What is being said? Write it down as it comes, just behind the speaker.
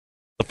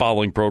The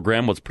following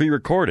program was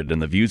pre-recorded and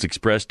the views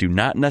expressed do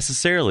not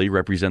necessarily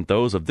represent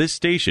those of this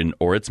station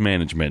or its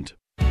management.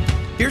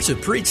 Here to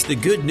preach the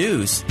good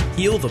news,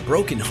 heal the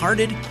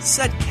brokenhearted,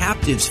 set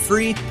captives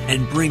free,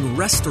 and bring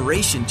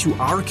restoration to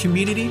our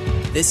community,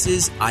 this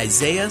is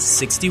Isaiah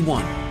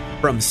 61.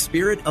 From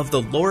Spirit of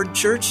the Lord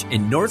Church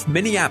in North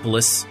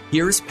Minneapolis,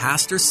 here's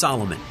Pastor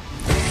Solomon.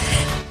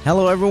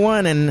 Hello,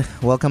 everyone, and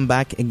welcome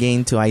back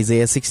again to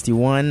Isaiah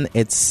 61.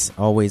 It's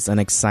always an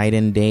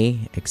exciting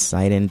day,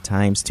 exciting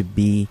times to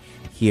be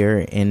here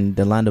in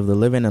the land of the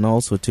living and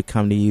also to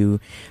come to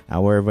you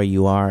wherever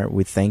you are.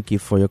 We thank you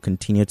for your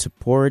continued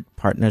support,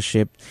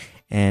 partnership,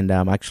 and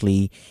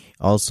actually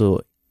also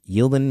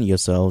yielding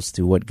yourselves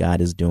to what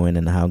God is doing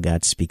and how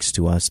God speaks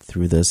to us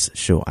through this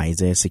show.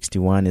 Isaiah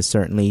 61 is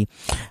certainly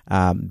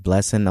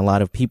blessing a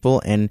lot of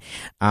people, and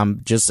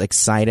I'm just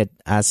excited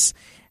as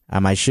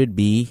I should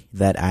be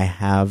that I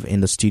have in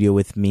the studio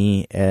with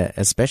me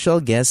a special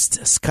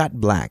guest, Scott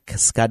Black.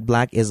 Scott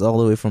Black is all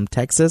the way from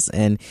Texas,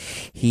 and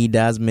he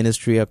does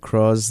ministry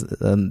across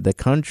the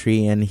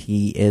country, and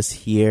he is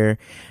here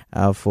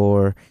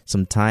for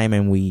some time,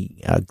 and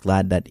we are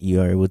glad that you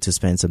are able to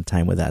spend some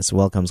time with us.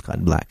 Welcome,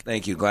 Scott Black.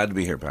 Thank you. Glad to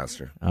be here,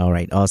 Pastor. All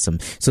right. Awesome.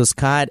 So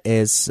Scott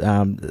is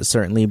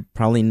certainly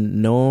probably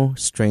no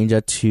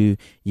stranger to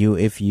you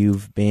if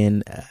you've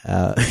been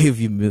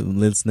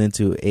listening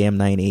to AM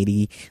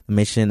 980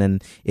 Mission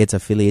and its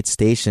affiliate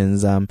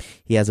stations.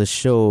 He has a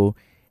show,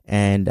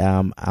 and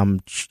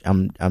I'm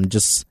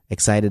just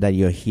excited that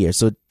you're here.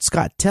 So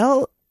Scott,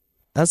 tell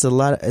us a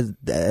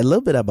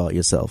little bit about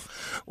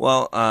yourself.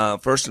 Well,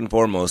 first and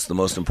foremost, the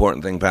most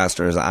important thing,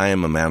 Pastor, is I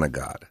am a man of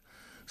God.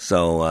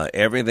 So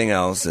everything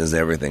else is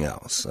everything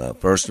else.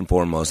 First and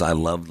foremost, I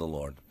love the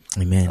Lord.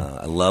 Amen.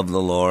 I love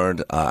the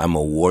Lord. I'm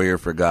a warrior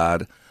for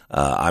God.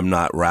 I'm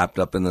not wrapped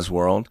up in this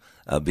world.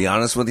 Be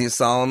honest with you,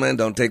 Solomon,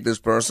 don't take this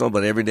personal,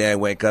 but every day I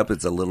wake up,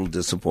 it's a little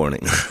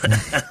disappointing.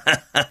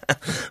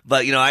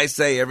 But, I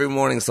say every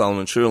morning,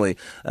 Solomon, truly,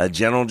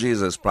 General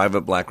Jesus,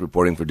 Private Black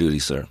reporting for duty,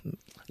 sir.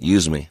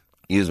 Use me.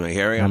 Use me.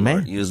 Harry,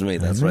 use me.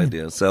 That's what I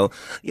do. So,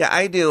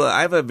 I do.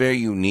 I have a very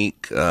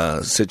unique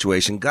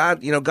situation.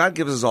 God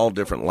gives us all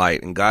different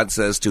light, and God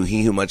says to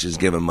he who much is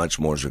given, much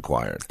more is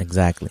required.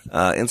 Exactly.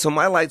 And so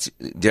my light's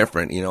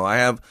different.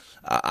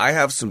 I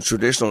have some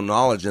traditional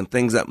knowledge and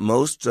things that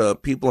most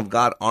people of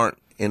God aren't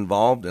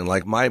involved in.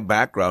 Like my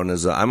background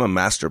is I'm a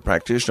master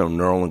practitioner of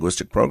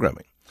neuro-linguistic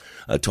programming.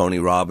 Tony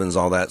Robbins,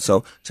 all that.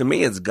 So to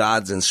me, it's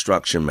God's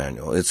instruction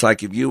manual. It's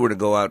like if you were to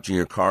go out to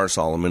your car,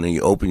 Solomon, and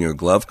you open your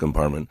glove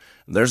compartment,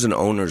 there's an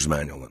owner's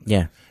manual in there.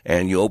 Yeah.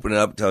 And you open it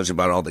up, it tells you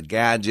about all the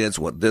gadgets,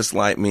 what this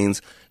light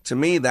means. To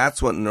me,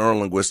 that's what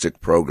neuro-linguistic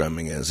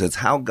programming is. It's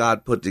how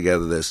God put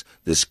together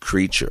this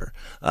creature.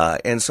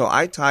 And so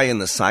I tie in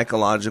the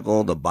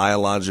psychological, the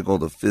biological,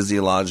 the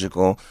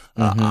physiological.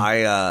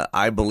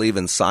 I believe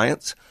in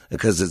science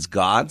because it's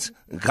God's.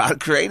 God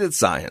created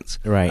science.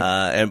 Right.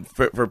 And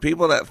for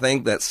people that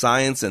think that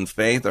science and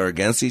faith are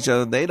against each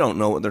other, they don't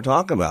know what they're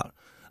talking about.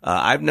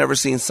 I've never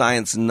seen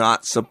science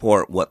not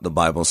support what the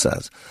Bible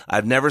says.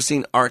 I've never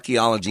seen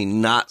archaeology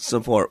not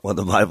support what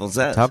the Bible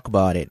says. Talk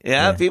about it.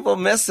 Yeah. People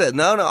miss it.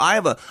 No,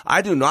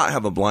 I do not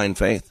have a blind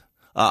faith.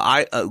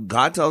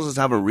 God tells us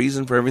to have a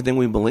reason for everything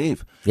we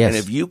believe. Yes. And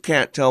if you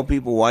can't tell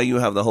people why you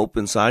have the hope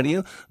inside of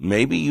you,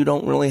 maybe you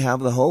don't really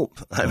have the hope.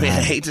 I mean,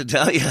 I hate to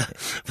tell you,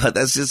 but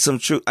that's just some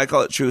truth. I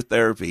call it truth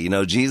therapy.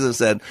 Jesus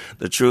said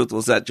the truth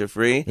will set you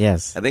free.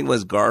 Yes. I think it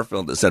was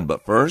Garfield that said,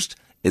 but first,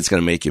 it's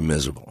going to make you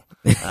miserable.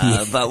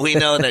 But we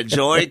know that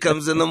joy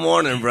comes in the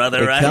morning,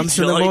 brother, right? Comes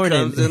in the morning.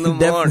 Comes in the morning.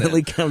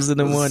 Definitely comes in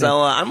the morning.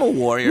 So I'm a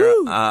warrior.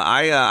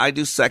 I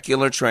do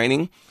secular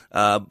training.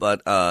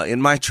 But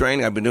in my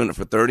training, I've been doing it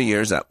for 30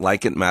 years at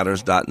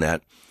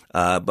likeitmatters.net.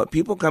 But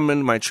people come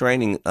into my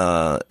training,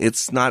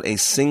 it's not a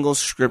single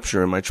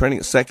scripture in my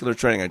training. Secular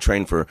training, I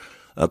train for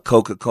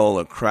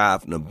Coca-Cola,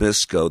 Kraft,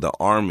 Nabisco, the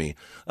Army.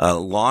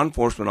 Law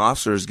enforcement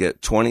officers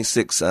get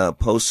 26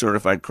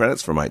 post-certified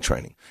credits for my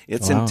training.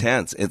 It's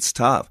intense. It's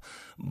tough.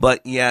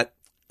 But yet,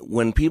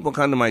 when people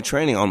come to my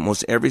training,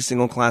 almost every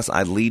single class,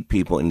 I lead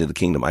people into the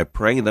kingdom. I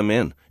pray them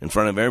in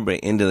front of everybody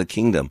into the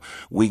kingdom.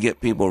 We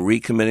get people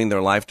recommitting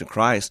their life to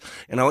Christ.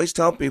 And I always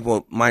tell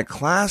people, my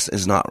class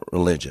is not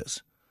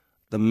religious.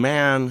 The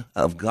man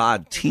of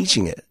God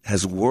teaching it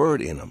has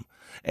word in him.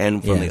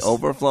 And from the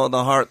overflow of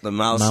the heart, the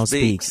mouth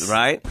speaks,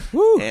 right?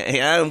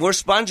 And we're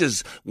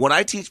sponges. What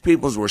I teach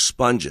people is we're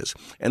sponges.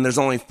 And there's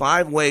only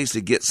 5 ways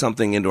to get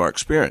something into our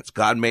experience.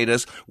 God made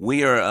us.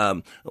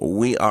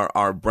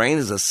 Our brain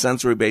is a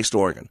sensory-based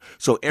organ.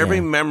 So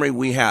every memory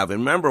we have,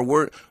 and remember,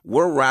 we're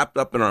wrapped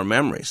up in our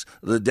memories.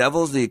 The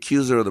devil's the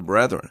accuser of the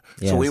brethren.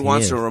 Yes, so he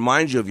wants to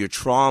remind you of your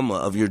trauma,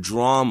 of your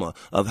drama,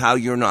 of how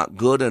you're not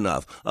good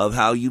enough, of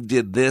how you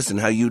did this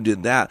and how you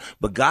did that.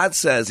 But God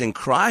says in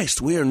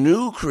Christ, we are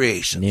new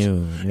creation.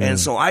 limitations. No. And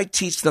so I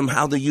teach them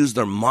how to use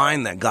their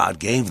mind that God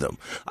gave them.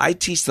 I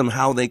teach them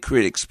how they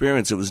create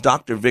experience. It was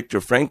Dr. Viktor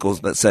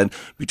Frankl that said,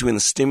 between the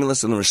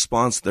stimulus and the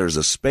response, there's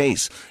a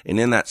space. And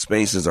in that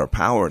space is our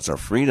power. It's our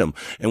freedom.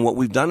 And what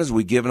we've done is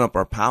we've given up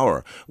our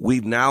power.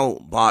 We've now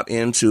bought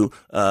into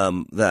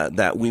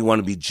that we want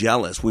to be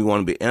jealous. We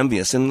want to be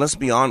envious. And let's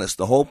be honest,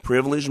 the whole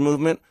privilege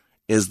movement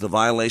is the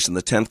violation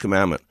of the 10th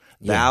commandment.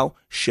 Yeah. Thou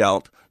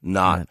shalt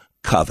not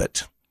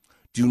covet.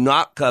 Do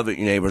not covet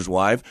your neighbor's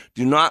wife.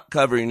 Do not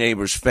covet your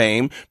neighbor's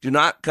fame. Do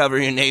not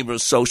covet your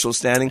neighbor's social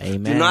standing.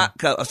 Amen. Do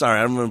not sorry,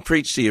 I'm going to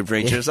preach to you,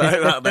 preacher. Sorry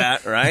about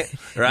that, right?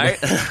 Right?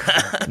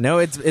 No,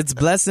 it's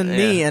blessing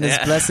me and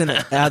it's blessing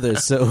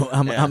others. So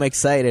I'm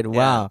excited.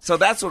 Wow. So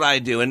that's what I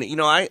do. And,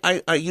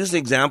 I use the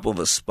example of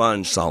a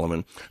sponge,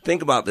 Solomon.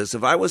 Think about this.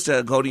 If I was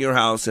to go to your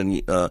house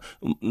and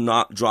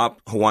not drop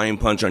Hawaiian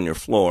Punch on your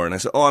floor, and I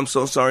say, oh, I'm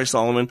so sorry,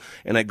 Solomon,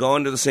 and I go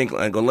into the sink and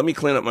I go, let me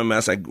clean up my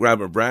mess. I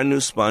grab a brand new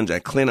sponge. I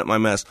clean up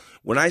my mess.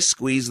 When I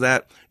squeeze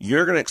that,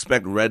 you're going to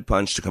expect red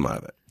punch to come out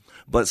of it.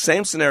 But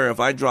same scenario, if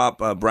I drop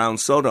brown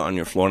soda on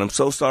your floor, and I'm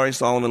so sorry,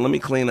 Solomon, let me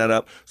clean that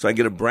up. So I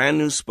get a brand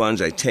new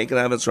sponge, I take it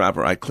out of its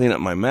wrapper, I clean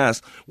up my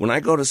mess. When I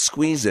go to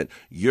squeeze it,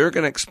 you're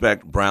going to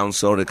expect brown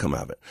soda to come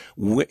out of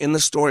it. In the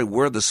story,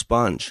 we're the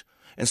sponge.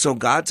 And so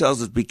God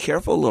tells us, be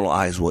careful, little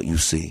eyes, what you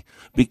see.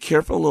 Be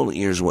careful, little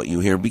ears, what you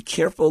hear. Be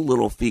careful,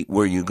 little feet,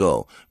 where you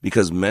go,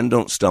 because men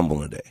don't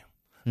stumble in a day.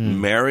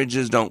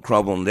 Marriages don't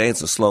crumble in a day.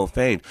 It's a slow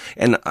fade.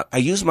 And I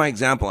use my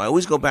example. I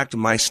always go back to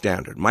my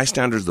standard. My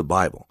standard is the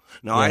Bible.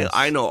 Now, yes.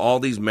 I know all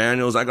these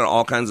manuals. I got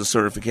all kinds of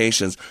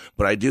certifications,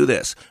 but I do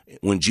this.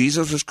 When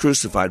Jesus was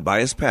crucified by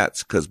his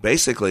pets, because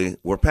basically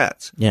we're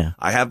pets. Yeah.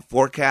 I have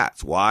 4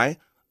 cats. Why?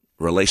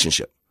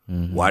 Relationship.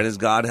 Mm-hmm. Why does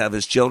God have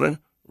his children?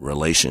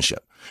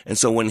 Relationship. And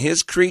so when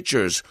his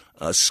creatures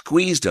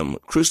squeezed him,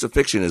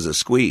 crucifixion is a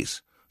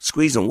squeeze.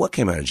 Squeeze him. What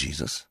came out of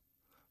Jesus?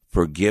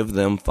 Forgive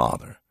them,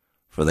 Father,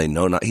 for they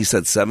know not. He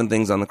said 7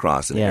 things on the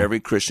cross, and every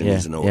Christian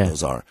needs to know what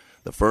those are.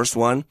 The first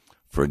one,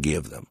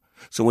 forgive them.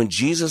 So when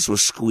Jesus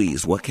was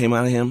squeezed, what came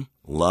out of him?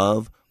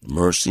 Love,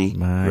 mercy,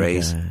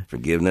 grace,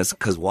 forgiveness.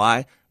 Because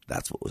why?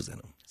 That's what was in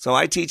him. So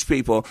I teach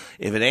people,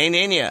 if it ain't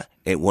in you,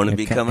 it wouldn't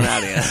be coming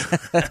out of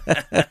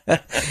you.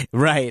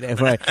 Right.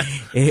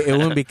 It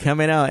wouldn't be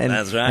coming out. And,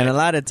 that's right. And a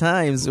lot of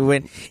times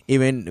when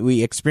even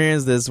we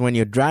experience this when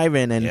you're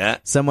driving and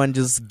someone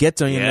just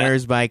gets on your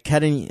nerves by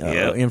cutting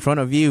in front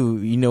of you,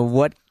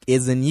 what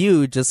is in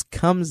you just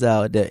comes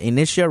out, the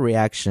initial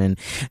reaction.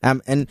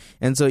 And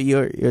so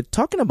you're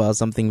talking about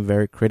something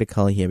very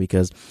critical here,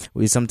 because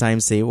we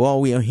sometimes say,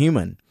 well, we are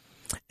human.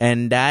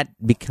 And that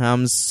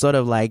becomes sort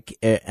of like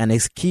an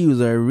excuse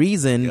or a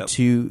reason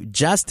to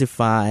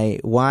justify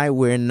why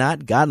we're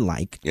not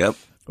godlike. Yep.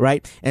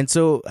 Right? And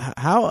so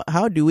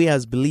how do we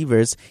as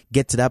believers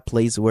get to that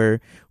place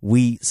where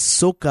we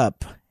soak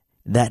up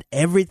that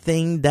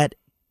everything that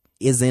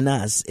is in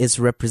us is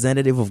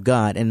representative of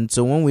God? And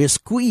so when we're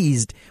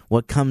squeezed,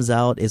 what comes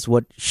out is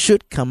what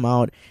should come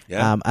out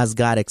as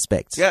God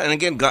expects. Yeah, and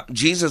again,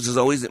 Jesus is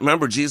always,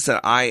 remember, Jesus said,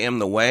 I am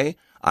the way,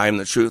 I am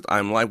the truth, I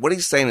am life. What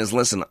he's saying is,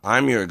 listen,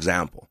 I'm your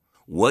example.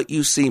 What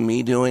you see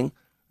me doing,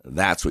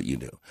 that's what you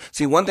do.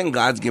 See, one thing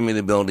God's given me the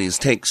ability is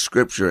take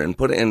scripture and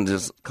put it in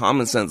just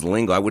common sense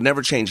lingo. I would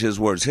never change his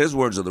words. His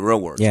words are the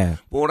real words. Yeah.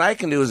 But what I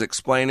can do is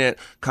explain it,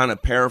 kind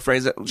of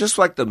paraphrase it, just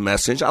like the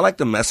Message. I like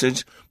the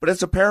Message, but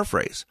it's a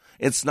paraphrase.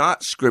 It's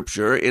not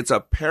scripture. It's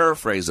a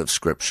paraphrase of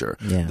scripture.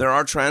 Yeah. There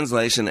are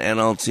translation,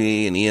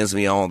 NLT and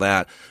ESV, all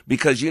that,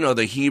 because,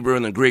 the Hebrew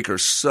and the Greek are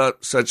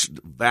such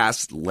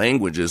vast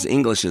languages.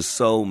 English is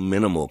so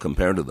minimal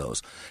compared to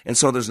those. And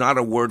so there's not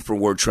a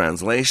word-for-word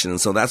translation. And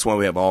so that's why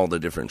we have all the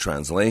different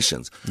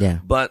translations. Yeah.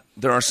 But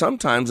there are some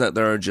times that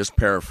there are just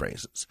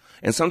paraphrases.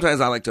 And sometimes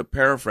I like to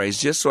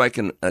paraphrase just so I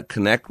can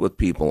connect with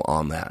people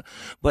on that.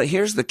 But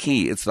here's the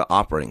key. It's the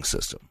operating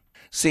system.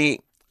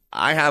 See,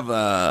 I have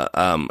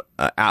a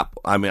app.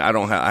 I mean,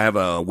 I have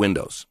a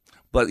Windows,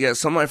 but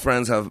some of my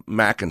friends have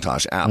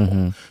Macintosh, Apple.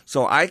 Mm-hmm.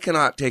 So I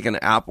cannot take an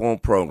Apple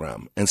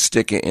program and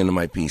stick it into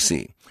my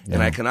PC. Yeah.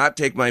 And I cannot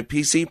take my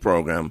PC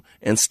program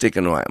and stick it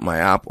into my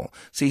Apple.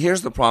 See,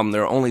 here's the problem.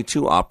 There are only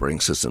 2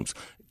 operating systems.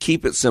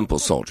 Keep it simple,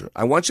 soldier.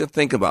 I want you to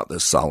think about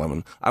this,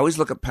 Solomon. I always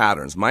look at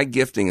patterns. My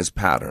gifting is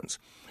patterns.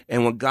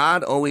 And what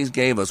God always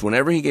gave us,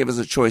 whenever he gave us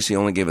a choice, he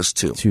only gave us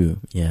 2. 2,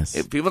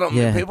 yes.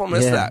 People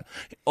miss that.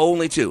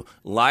 Only 2,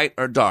 light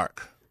or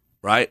dark,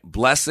 right?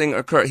 Blessing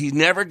or curse. He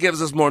never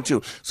gives us more than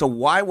 2. So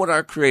why would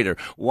our Creator,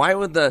 why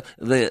would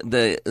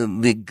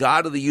the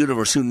God of the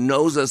universe who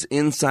knows us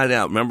inside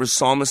out, remember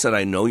Psalmist said,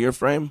 I know your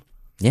frame?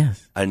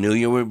 Yes. I knew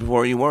you were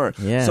before you were.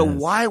 Yes. So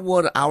why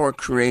would our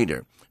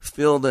Creator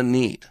feel the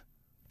need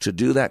to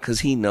do that?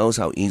 Because he knows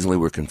how easily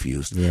we're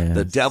confused. Yes.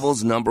 The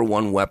devil's number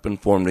one weapon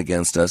formed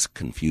against us,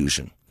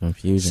 confusion.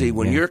 See,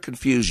 when you're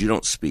confused, you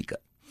don't speak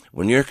up.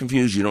 When you're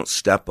confused, you don't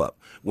step up.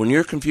 When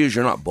you're confused,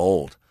 you're not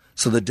bold.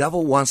 So the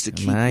devil wants to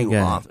keep you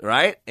off,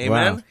 right?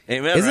 Amen? Wow.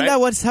 Amen. Isn't that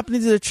what's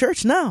happening to the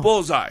church now?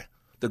 Bullseye.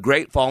 The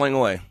great falling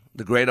away,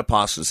 the great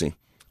apostasy.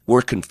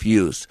 We're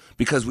confused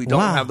because we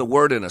don't have the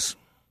word in us.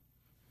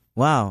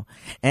 Wow.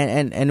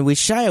 And we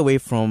shy away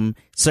from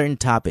certain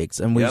topics,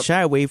 and we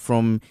shy away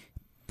from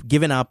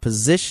giving our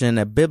position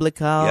a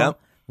biblical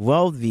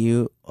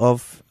worldview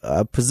of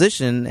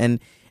position,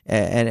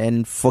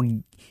 and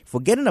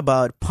forgetting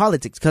about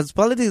politics, because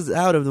politics is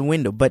out of the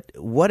window. But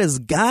what is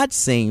God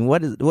saying?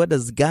 What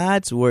does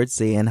God's word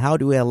say? And how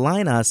do we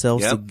align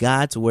ourselves to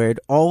God's word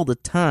all the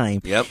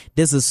time?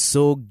 This is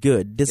so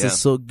good. This is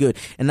so good.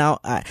 And now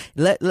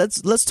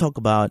let's talk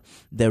about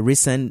the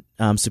recent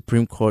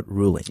Supreme Court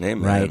ruling.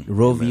 Amen. Right?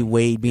 Roe v.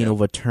 Wade being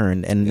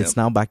overturned, and it's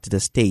now back to the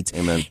states.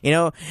 Amen. You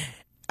know,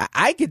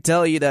 I could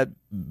tell you that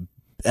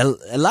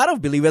a lot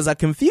of believers are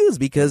confused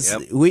because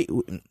we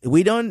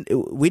don't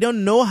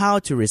know how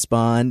to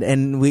respond,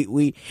 and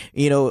we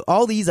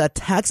all these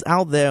attacks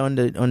out there on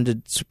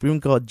the Supreme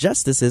Court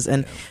justices,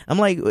 and I'm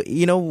like,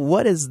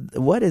 what is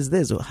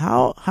this?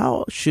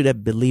 How should a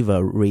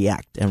believer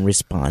react and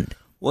respond?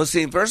 Well,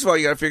 see, first of all,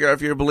 you got to figure out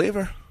if you're a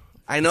believer.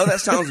 I know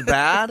that sounds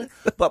bad,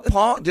 but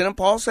didn't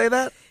Paul say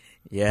that?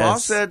 Yes. Paul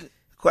said,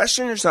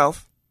 question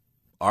yourself.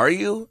 Are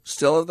you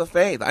still of the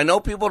faith? I know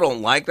people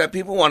don't like that.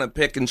 People want to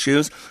pick and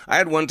choose. I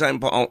had one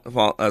time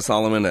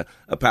Solomon,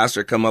 a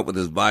pastor, come up with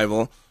his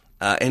Bible,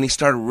 and he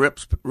started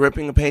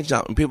ripping a page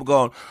out. And people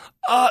going,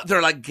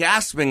 they're like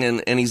gasping.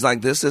 And he's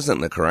like, this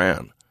isn't the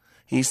Quran.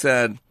 He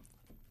said,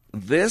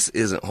 this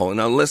isn't holy.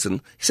 Now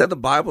listen, he said the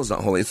Bible's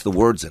not holy. It's the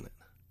words in it.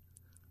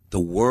 The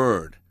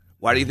word.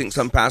 Why do you think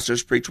some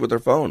pastors preach with their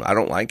phone? I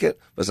don't like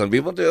it, but some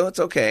people do. It's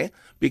okay,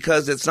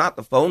 because it's not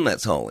the phone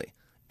that's holy.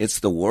 It's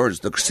the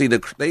words.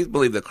 They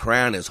believe the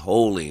Quran is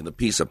holy, the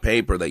piece of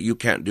paper that you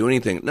can't do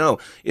anything. No,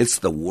 it's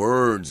the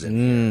words in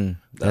here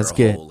that that's are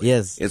good. holy.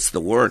 Yes. It's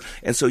the word.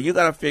 And so you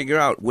got to figure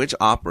out which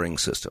operating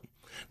system.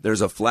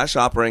 There's a flesh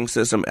operating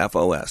system,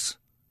 FOS,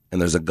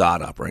 and there's a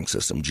God operating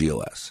system,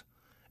 GOS.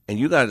 And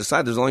you got to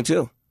decide there's only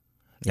two.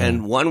 Yeah.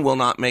 And one will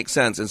not make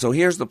sense. And so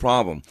here's the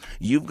problem.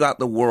 You've got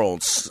the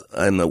world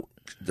and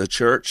the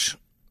church.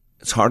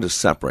 It's hard to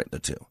separate the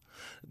two.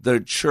 The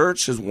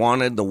church has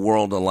wanted the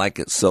world to like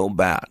it so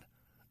bad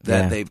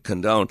that they've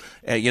condoned,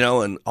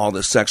 and all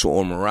the sexual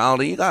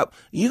immorality.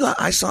 You got.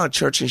 I saw a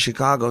church in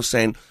Chicago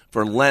saying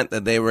for Lent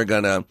that they were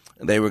gonna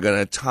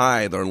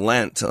tithe or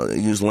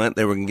use Lent.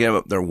 They were gonna give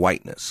up their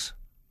whiteness.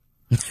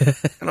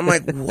 And I'm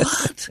like,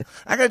 what?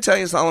 I got to tell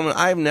you, Solomon,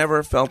 I've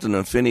never felt an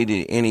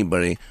affinity to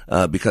anybody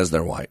because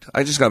they're white.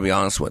 I just got to be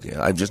honest with you.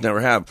 I just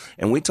never have.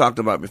 And we talked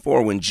about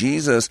before when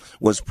Jesus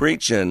was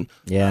preaching,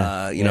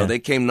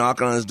 they came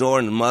knocking on his door,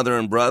 and the mother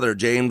and brother,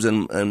 James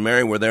and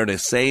Mary, were there to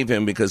save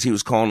him because he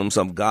was calling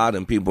himself God,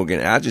 and people were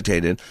getting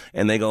agitated.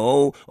 And they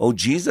go, oh,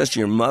 Jesus,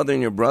 your mother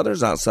and your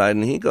brother's outside.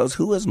 And he goes,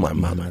 who is my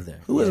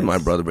mother? Who is my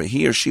brother? But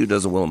he or she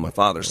does the will of my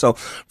Father. So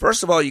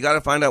first of all, you got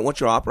to find out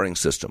what's your operating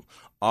system.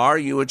 Are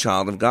you a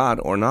child of God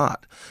or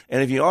not?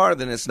 And if you are,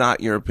 then it's not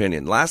your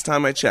opinion. Last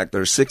time I checked,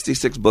 there's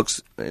 66 books,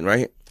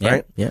 right?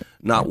 Right? Yeah.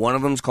 Not one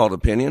of them's called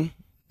opinion,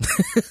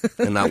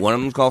 and not one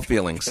of them's called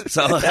feelings.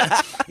 So,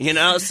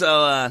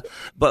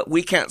 but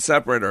we can't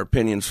separate our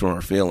opinions from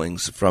our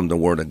feelings from the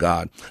Word of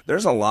God.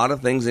 There's a lot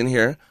of things in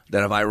here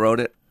that if I wrote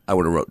it, I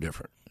would have wrote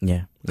different.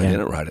 Yeah. I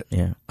didn't write it.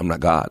 Yeah. I'm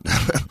not God.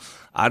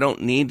 I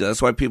don't need to.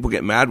 That's why people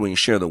get mad when you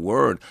share the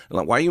Word. They're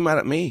like, why are you mad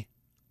at me?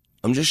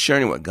 I'm just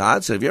sharing what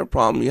God said. If you have a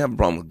problem, you have a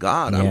problem with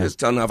God. I'm just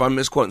telling you, if I'm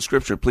misquoting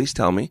Scripture, please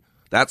tell me.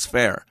 That's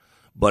fair.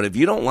 But if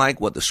you don't like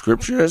what the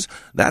Scripture is,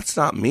 that's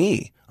not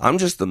me. I'm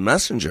just the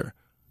messenger.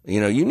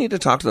 You need to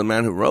talk to the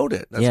man who wrote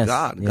it. That's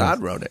God. Yes.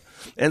 God wrote it.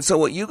 And so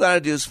what you got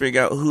to do is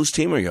figure out whose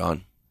team are you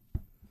on.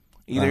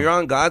 Either you're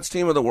on God's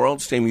team or the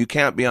world's team. You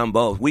can't be on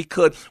both.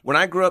 When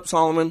I grew up,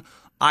 Solomon,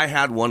 I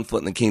had one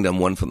foot in the kingdom,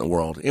 one foot in the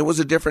world. It was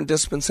a different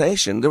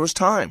dispensation. There was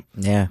time.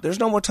 Yeah. There's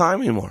no more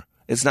time anymore.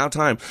 It's now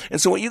time. And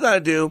so what you got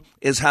to do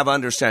is have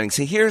understanding.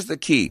 See, here's the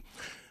key.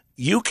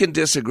 You can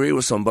disagree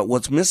with someone, but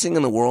what's missing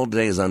in the world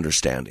today is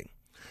understanding.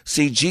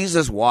 See,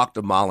 Jesus walked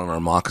a mile in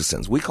our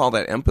moccasins. We call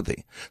that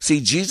empathy.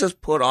 See, Jesus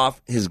put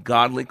off his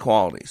godly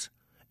qualities,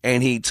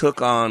 and he took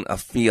on a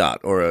Fiat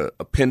or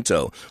a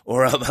Pinto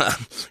or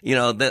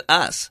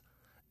us.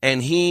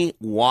 And he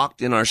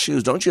walked in our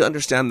shoes. Don't you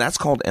understand? That's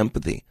called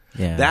empathy.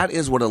 Yeah. That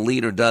is what a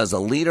leader does. A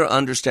leader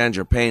understands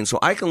your pain. So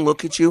I can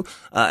look at you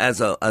as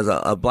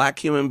a black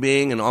human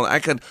being and all. I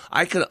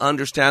could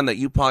understand that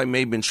you probably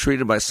may have been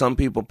treated by some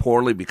people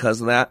poorly because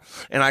of that.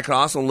 And I could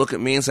also look at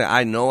me and say,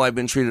 I know I've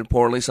been treated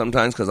poorly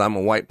sometimes because I'm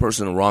a white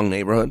person in the wrong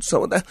neighborhood.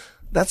 So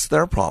that's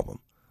their problem.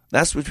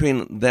 That's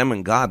between them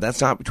and God.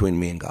 That's not between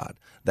me and God.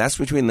 That's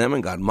between them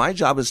and God. My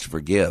job is to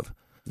forgive.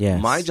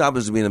 Yes. My job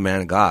is to be the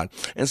man of God.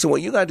 And so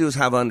what you got to do is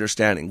have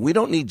understanding. We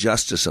don't need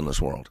justice in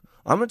this world.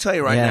 I'm going to tell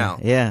you right now.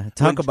 Yeah,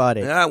 talk about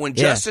it. Yeah, when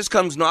justice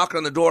comes knocking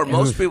on the door,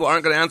 most people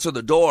aren't going to answer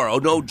the door. Oh,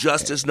 no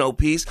justice, no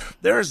peace.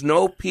 There is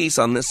no peace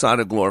on this side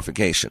of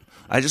glorification.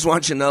 I just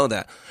want you to know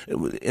that.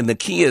 And the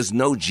key is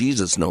no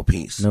Jesus, no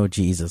peace. No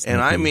Jesus.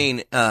 And I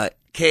mean,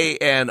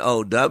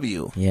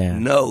 K-N-O-W. Yeah.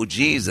 Know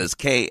Jesus.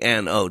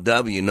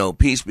 K-N-O-W. Know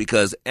peace,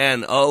 because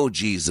N-O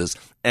Jesus.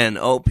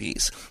 N-O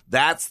peace.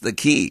 That's the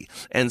key.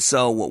 And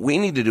so what we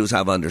need to do is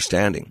have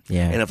understanding.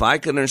 Yeah. And if I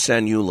can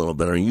understand you a little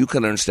better and you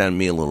can understand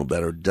me a little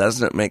better,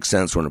 doesn't it make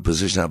sense we're in a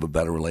position to have a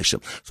better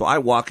relationship? So I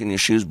walk in your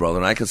shoes, brother,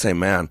 and I can say,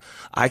 man,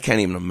 I can't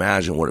even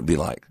imagine what it'd be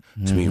like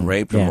to be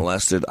raped or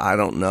molested. I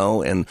don't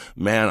know. And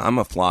man, I'm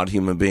a flawed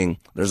human being.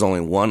 There's only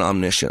one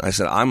omniscient. I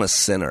said, I'm a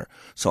sinner.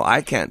 So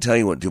I can't tell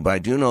you what to do, but I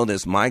do know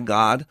this. My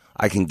God,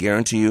 I can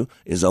guarantee you,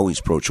 is always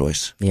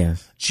pro-choice.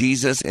 Yes.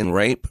 Jesus in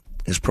rape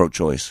is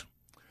pro-choice.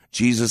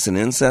 Jesus in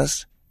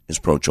incest is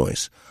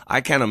pro-choice.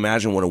 I can't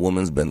imagine what a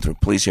woman's been through.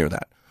 Please hear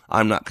that.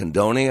 I'm not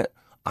condoning it.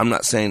 I'm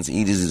not saying it's an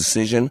easy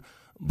decision,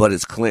 but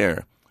it's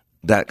clear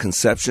that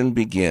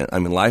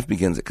life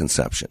begins at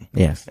conception.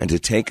 Yes. And to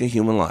take a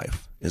human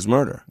life is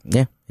murder.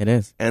 Yeah, it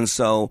is. And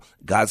so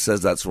God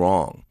says that's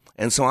wrong.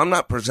 And so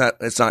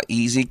it's not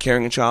easy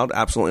carrying a child.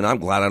 Absolutely not. I'm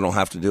glad I don't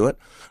have to do it.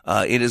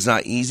 It is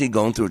not easy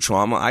going through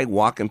trauma. I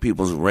walk in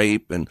people's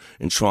rape and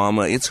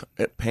trauma. It's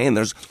pain.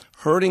 There's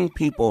hurting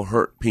people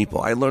hurt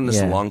people. I learned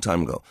this a long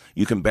time ago.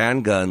 You can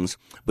ban guns,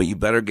 but you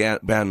better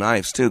ban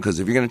knives too, because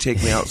if you're going to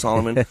take me out,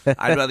 Solomon,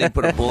 I'd rather you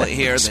put a bullet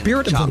here than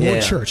Spirit of the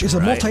Lord Church is a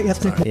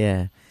multi-ethnic...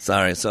 Yeah.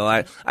 Sorry. So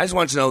I just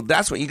want you to know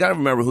that's what you got to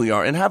remember who you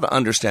are and have an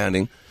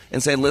understanding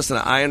and say, listen,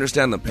 I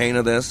understand the pain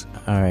of this.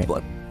 All right.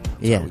 But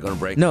yeah. Are we going to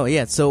break? No,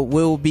 yeah. So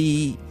we'll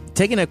be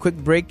taking a quick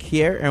break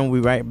here, and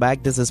we'll be right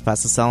back. This is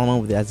Pastor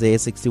Solomon with Isaiah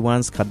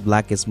 61. Scott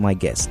Black is my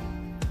guest.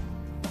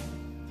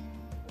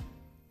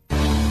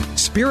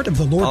 Spirit of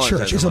the Lord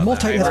Church is a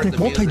multi-ethnic,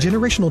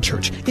 multi-generational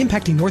church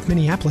impacting North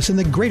Minneapolis and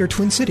the greater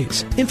Twin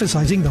Cities,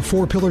 emphasizing the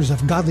 4 pillars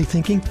of godly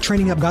thinking,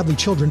 training up godly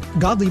children,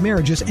 godly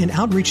marriages, and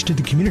outreach to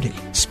the community.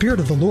 Spirit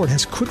of the Lord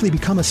has quickly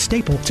become a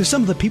staple to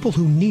some of the people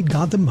who need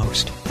God the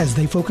most. As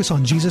they focus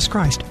on Jesus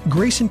Christ,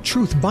 grace and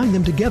truth bind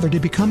them together to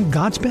become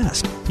God's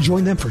best.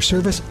 Join them for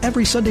service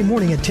every Sunday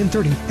morning at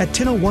 10:30 at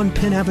 1001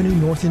 Penn Avenue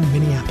North in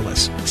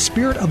Minneapolis.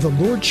 Spirit of the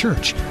Lord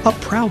Church, a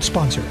proud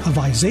sponsor of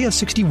Isaiah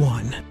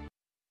 61.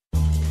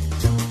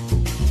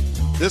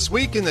 This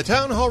week in the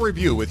Town Hall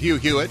Review with Hugh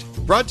Hewitt,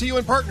 brought to you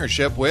in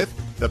partnership with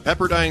the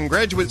Pepperdine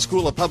Graduate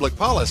School of Public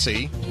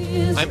Policy,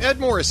 I'm Ed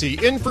Morrissey,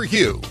 in for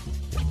Hugh.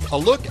 A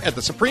look at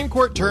the Supreme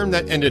Court term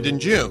that ended in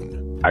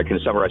June. I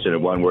can summarize it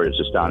in one word: it's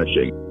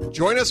astonishing.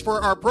 Join us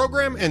for our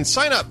program and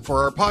sign up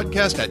for our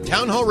podcast at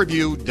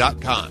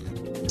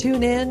townhallreview.com.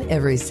 Tune in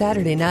every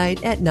Saturday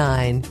night at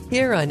 9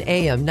 here on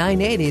AM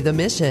 980 The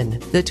Mission,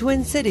 the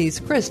Twin Cities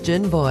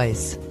Christian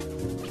Voice.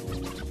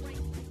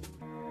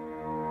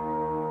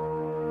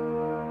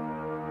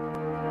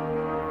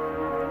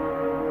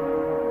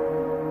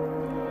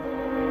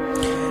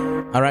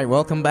 All right,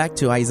 welcome back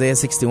to Isaiah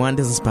 61.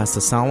 This is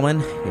Pastor Solomon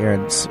here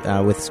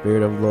with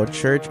Spirit of the Lord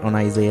Church on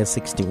Isaiah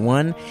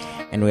 61.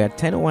 And we're at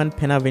 1001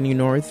 Penn Avenue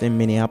North in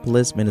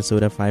Minneapolis,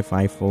 Minnesota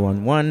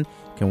 55411. You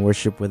can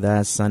worship with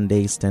us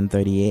Sundays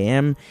 10:30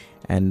 a.m.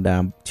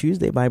 and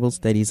Tuesday Bible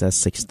studies at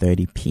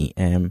 6:30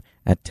 p.m.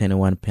 at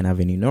 1001 Penn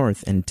Avenue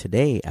North. And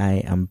today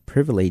I am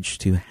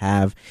privileged to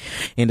have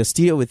in the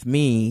studio with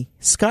me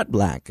Scott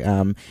Black,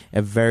 a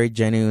very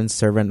genuine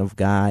servant of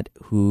God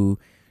who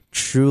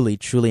truly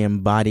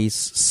embodies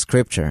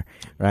scripture,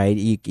 right?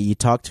 You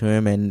talk to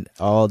him and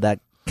all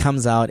that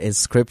comes out is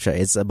scripture.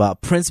 It's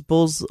about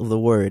principles of the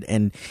word,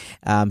 and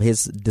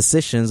his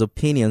decisions,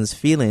 opinions,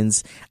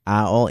 feelings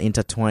are all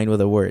intertwined with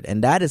the word.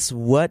 And that is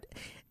what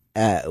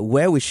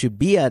where we should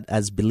be at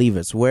as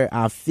believers, where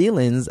our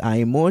feelings, our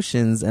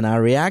emotions, and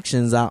our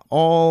reactions are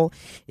all,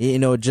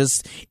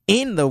 just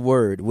in the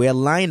word. We're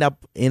lined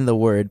up in the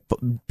word.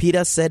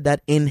 Peter said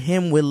that in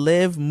him we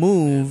live,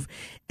 move,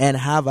 and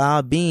have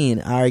our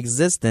being, our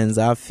existence,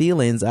 our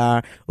feelings,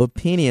 our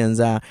opinions,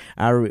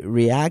 our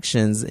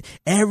reactions.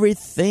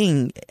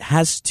 Everything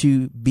has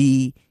to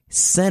be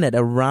centered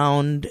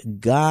around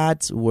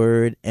God's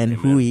word and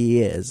who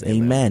he is.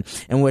 Amen.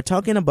 And we're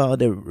talking about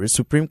the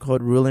Supreme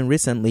Court ruling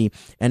recently,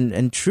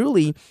 and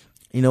truly,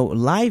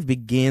 life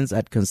begins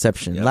at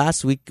conception. Yep.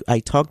 Last week, I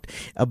talked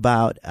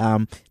about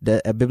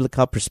the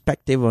biblical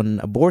perspective on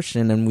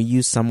abortion, and we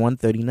used Psalm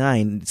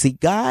 139. See,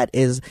 God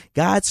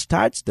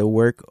starts the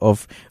work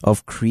of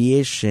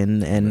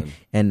creation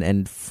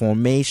and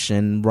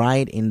formation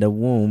right in the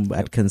womb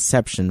at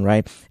conception,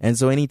 right? And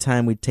so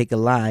anytime we take a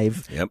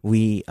life,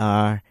 we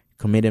are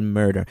committed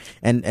murder.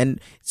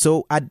 And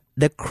so at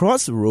the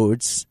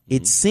crossroads,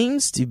 it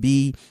seems to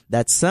be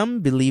that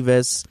some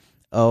believers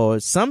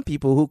or some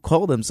people who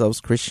call themselves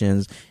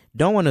Christians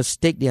don't want to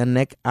stick their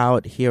neck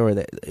out here or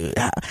there.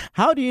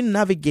 How do you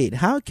navigate?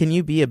 How can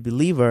you be a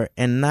believer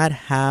and not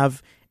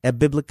have a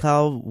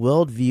biblical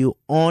worldview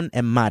on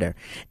a matter?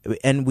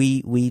 And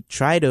we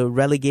try to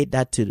relegate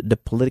that to the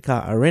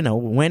political arena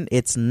when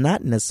it's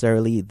not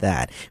necessarily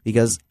that.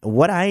 Because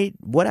what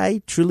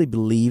I truly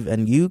believe,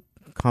 and you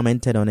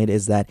commented on it,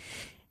 is that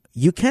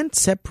you can't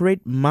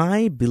separate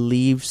my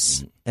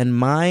beliefs and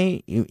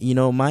my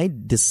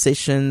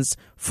decisions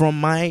from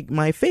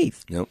my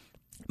faith. Yep.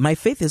 My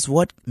faith is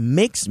what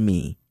makes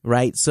me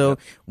right? So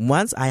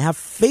once I have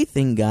faith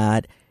in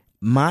God,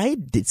 my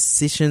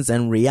decisions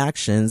and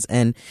reactions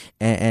and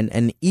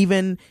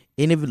even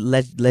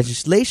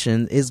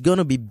legislation is going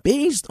to be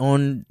based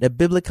on the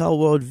biblical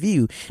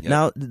worldview. Yep.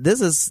 Now,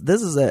 this is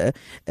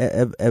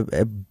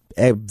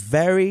a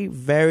very,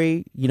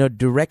 very,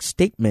 direct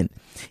statement.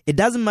 It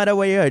doesn't matter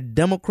whether you're a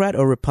Democrat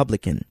or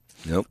Republican.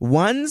 Yep.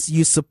 Once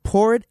you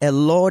support a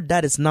law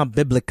that is not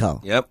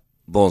biblical. Yep.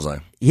 Bullseye.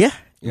 Yeah.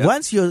 Yep.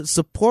 Once you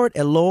support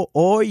a law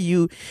or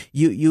you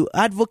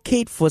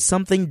advocate for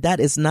something that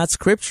is not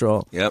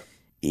scriptural. Yep.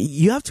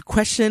 You have to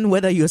question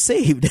whether you're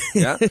saved.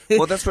 Yeah.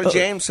 Well, that's what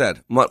James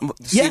said.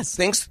 Yes.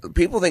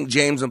 People think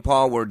James and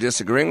Paul were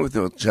disagreeing with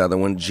each other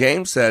when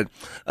James said,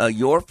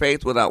 your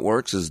faith without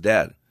works is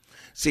dead.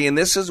 See, and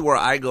this is where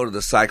I go to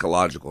the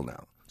psychological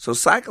now. So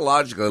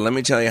psychologically, let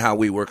me tell you how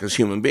we work as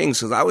human beings,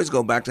 because I always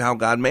go back to how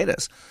God made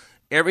us.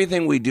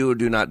 Everything we do or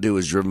do not do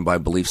is driven by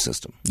belief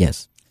system.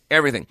 Yes.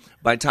 Everything.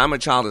 By the time a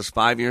child is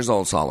 5 years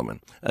old,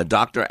 Solomon,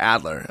 Dr.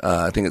 Adler,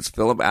 I think it's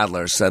Philip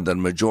Adler, said that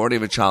the majority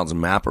of a child's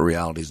map of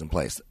reality is in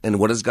place. And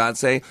what does God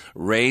say?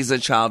 Raise a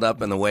child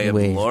up in the way of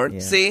the Lord. Yeah.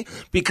 See?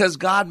 Because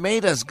God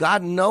made us.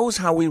 God knows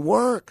how we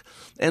work.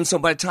 And so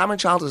by the time a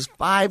child is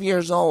 5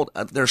 years old,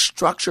 their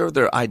structure,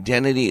 their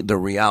identity, their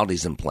reality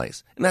is in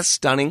place. And that's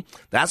stunning.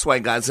 That's why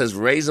God says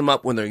raise them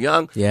up when they're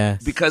young.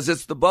 Yes. Because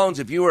it's the bones.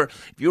 If you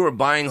were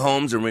buying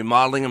homes and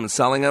remodeling them and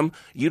selling them,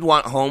 you'd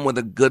want a home with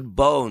a good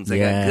bones. They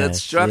got good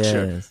structure.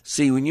 Yes.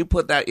 See, when you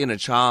put that in a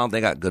child, they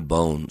got good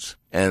bones.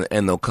 And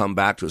they'll come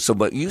back to it. So,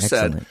 but you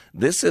said,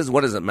 this is,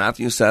 what is it,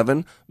 Matthew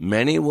 7?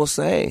 Many will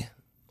say,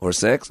 or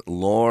 6,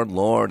 Lord,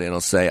 Lord, and it'll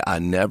say, I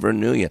never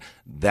knew you.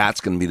 That's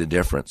going to be the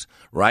difference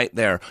right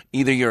there.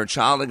 Either you're a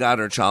child of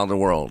God or a child of the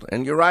world.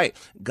 And you're right.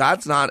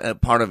 God's not a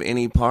part of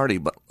any party,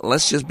 but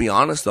let's just be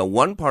honest, though.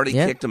 One party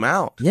kicked him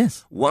out.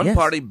 Yes. One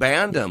party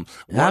banned him.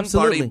 One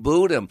party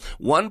booed him.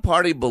 One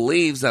party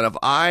believes that if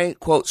I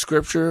quote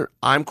scripture,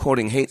 I'm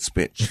quoting hate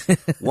speech.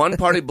 One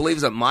party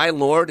believes that my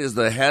Lord is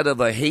the head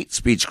of a hate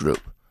speech group.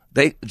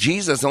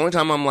 Jesus, the only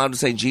time I'm allowed to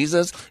say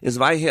Jesus is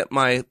if I hit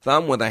my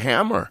thumb with a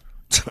hammer.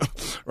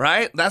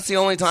 Right? That's the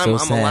only time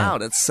I'm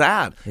allowed. It's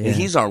sad. Yeah. And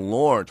he's our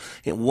Lord.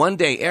 And one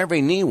day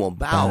every knee will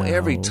bow,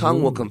 every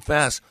tongue will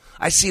confess.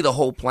 I see the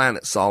whole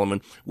planet,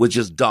 Solomon, with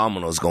just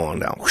dominoes going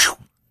down. Whew.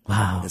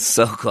 Wow. It's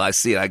so cool. I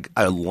see it.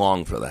 I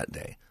long for that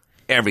day.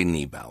 Every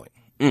knee bowing.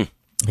 Mm.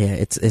 Yeah,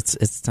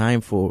 it's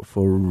time for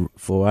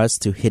us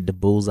to hit the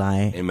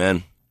bullseye.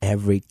 Amen.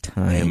 Every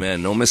time.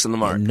 Amen. No missing the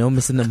mark. No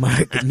missing the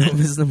mark. No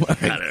missing the mark.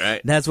 Got it, right?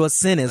 That's what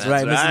sin is,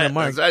 right? Missing the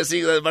mark. That's right.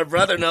 See, my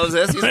brother knows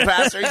this. He's a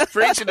pastor. He's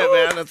preaching it,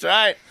 man. That's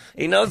right.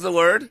 He knows the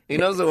word. He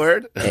knows the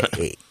word.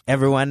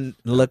 Everyone,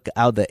 look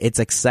out there. It's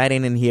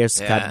exciting in here.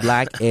 Scott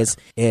Black is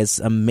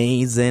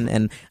amazing,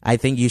 and I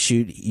think you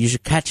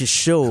should catch his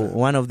show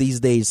one of these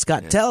days.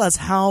 Scott, tell us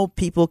how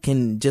people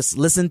can just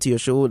listen to your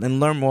show and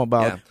learn more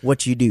about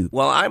what you do.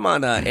 Well, I'm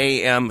on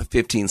AM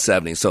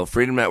 1570, so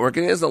Freedom Network.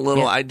 It is a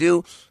little. I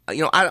do.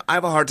 I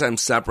have a hard time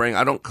separating.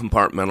 I don't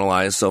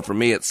compartmentalize. So for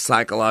me, it's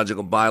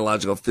psychological,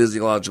 biological,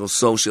 physiological,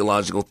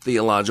 sociological,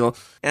 theological.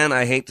 And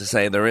I hate to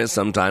say there is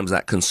sometimes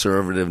that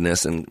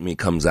conservativeness in me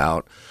comes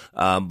out.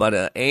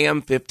 But AM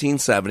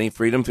 1570,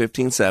 Freedom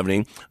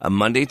 1570,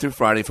 Monday through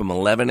Friday from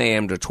 11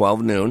 a.m. to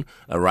 12 noon,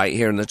 right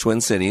here in the Twin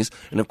Cities.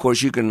 And, of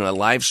course, you can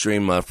live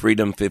stream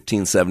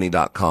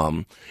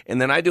freedom1570.com.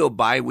 And then I do a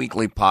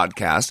bi-weekly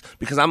podcast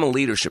because I'm a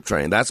leadership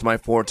trainer. That's my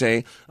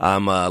forte.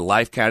 I'm a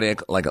life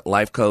caddic, like a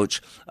life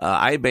coach.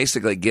 I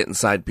basically get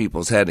inside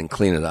people's head and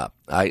clean it up.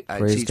 I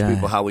teach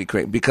people how we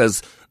create,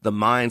 because the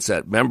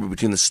mindset, remember,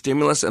 between the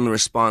stimulus and the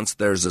response,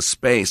 there's a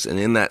space, and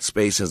in that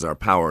space is our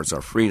power, it's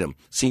our freedom.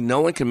 See,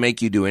 no one can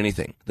make you do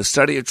anything. The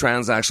study of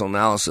transactional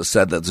analysis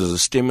said that there's a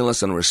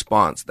stimulus and a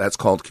response. That's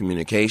called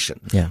communication.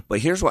 Yeah. But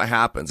here's what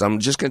happens. I'm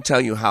just going to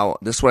tell you how,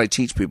 this is what I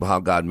teach people, how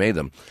God made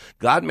them.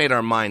 God made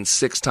our mind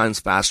 6 times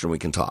faster than we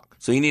can talk.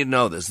 So you need to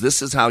know this.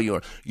 This is how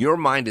your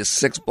mind is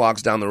 6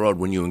 blocks down the road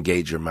when you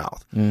engage your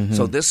mouth. Mm-hmm.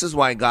 So this is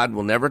why God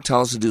will never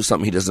tell us to do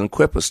something he doesn't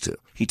equip us to.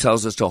 He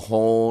tells us to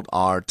hold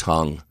our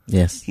tongue.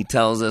 Yes. He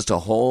tells us to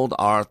hold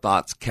our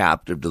thoughts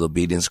captive to the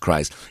obedience of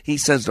Christ. He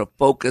says to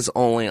focus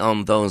only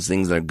on those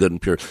things that are good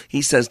and pure.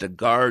 He says to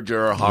guard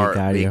your heart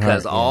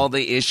because all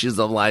the issues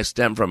of life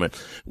stem from it.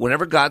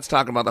 Whenever God's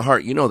talking about the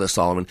heart, you know this,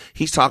 Solomon,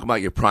 he's talking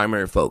about your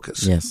primary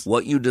focus. Yes.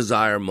 What you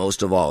desire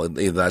most of all.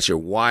 If that's your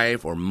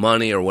wife or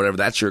money or whatever,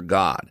 that's your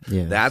God.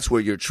 Yes. That's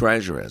where your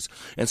treasure is.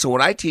 And so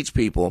what I teach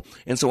people,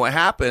 and so what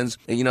happens,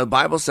 the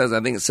Bible says,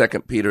 I think it's 2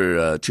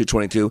 Peter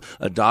 2:22,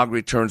 a dog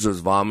returns to his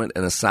vomit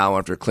and a sow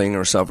after cleaning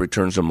herself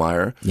returns to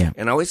mire. Yeah.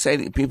 And I always say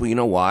to people, you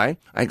know why?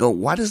 I go,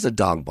 why does the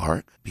dog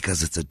bark?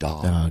 Because it's a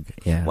dog.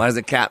 Yeah. Why does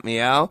the cat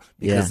meow?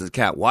 Because it's a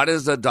cat. Why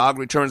does the dog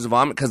returns to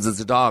vomit? Because it's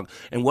a dog.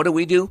 And what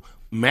do?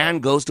 Man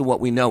goes to what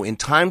we know. In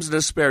times of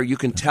despair, you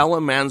can tell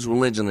a man's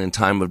religion in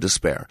time of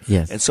despair.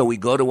 Yes. And so we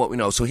go to what we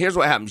know. So here's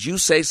what happens. You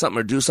say something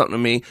or do something to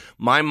me.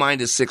 My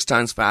mind is 6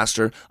 times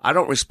faster. I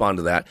don't respond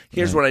to that.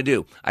 Here's what I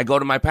do. I go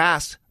to my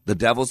past. The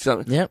devil's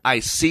telling me, Yep. I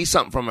see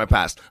something from my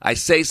past. I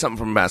say something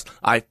from my past.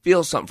 I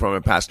feel something from my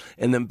past.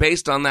 And then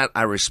based on that,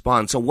 I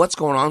respond. So what's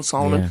going on,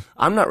 Solomon? Yeah.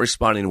 I'm not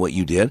responding to what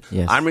you did.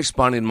 Yes. I'm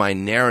responding to my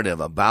narrative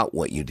about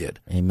what you did.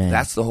 Amen.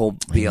 That's the whole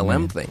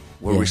BLM thing.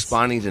 We're Yes.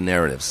 responding to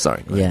narratives.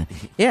 Sorry. go ahead.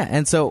 Yeah.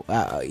 And so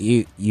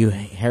you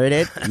heard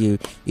it. You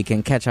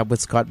can catch up with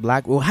Scott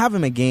Black. We'll have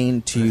him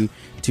again to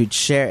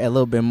share a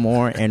little bit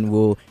more, and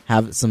we'll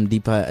have some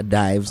deeper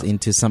dives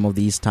into some of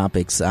these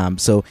topics.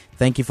 So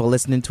thank you for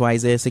listening to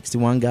Isaiah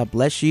 61. God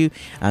bless you.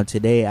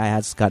 Today I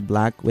had Scott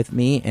Black with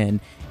me, and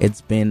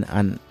it's been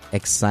an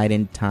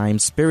exciting time,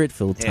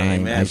 spirit-filled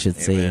time, Amen. I should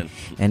say. Amen.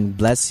 And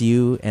bless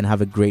you, and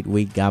have a great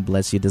week. God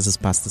bless you. This is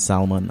Pastor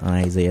Salmon on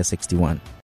Isaiah 61.